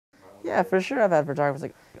Yeah, for sure. I've had photographers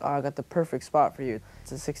like, oh, I got the perfect spot for you.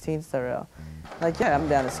 It's a 16-star rail. Like, yeah, I'm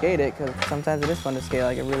down to skate it because sometimes it is fun to skate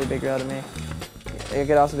like a really big rail to me. It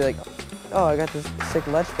could also be like, oh, I got this sick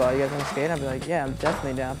ledge spot. You guys want to skate? I'd be like, yeah, I'm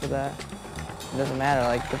definitely down for that. It doesn't matter.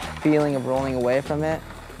 Like, the feeling of rolling away from it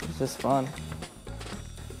is just fun.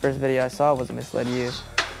 First video I saw was Misled Youth.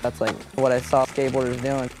 That's like what I saw skateboarders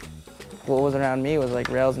doing. What was around me was like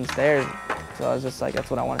rails and stairs. So I was just like, that's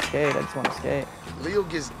what I want to skate. I just want to skate. Leo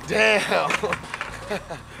gets down.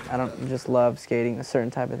 I don't just love skating a certain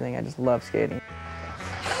type of thing. I just love skating.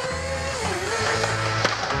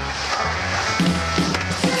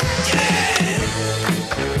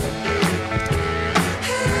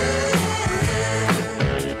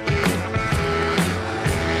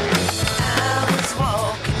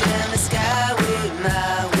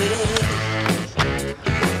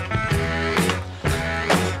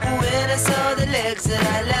 That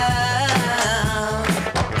I love.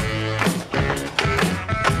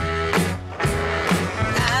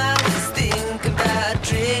 I was thinking about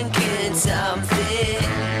drinking something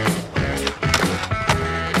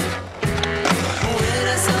when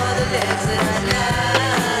I saw the legs that I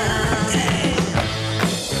love.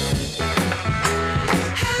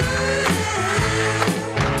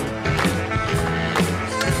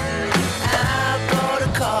 I bought a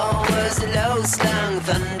car, was a low-slung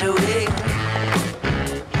thunderwing.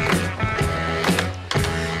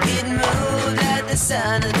 The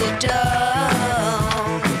sun of the dawn.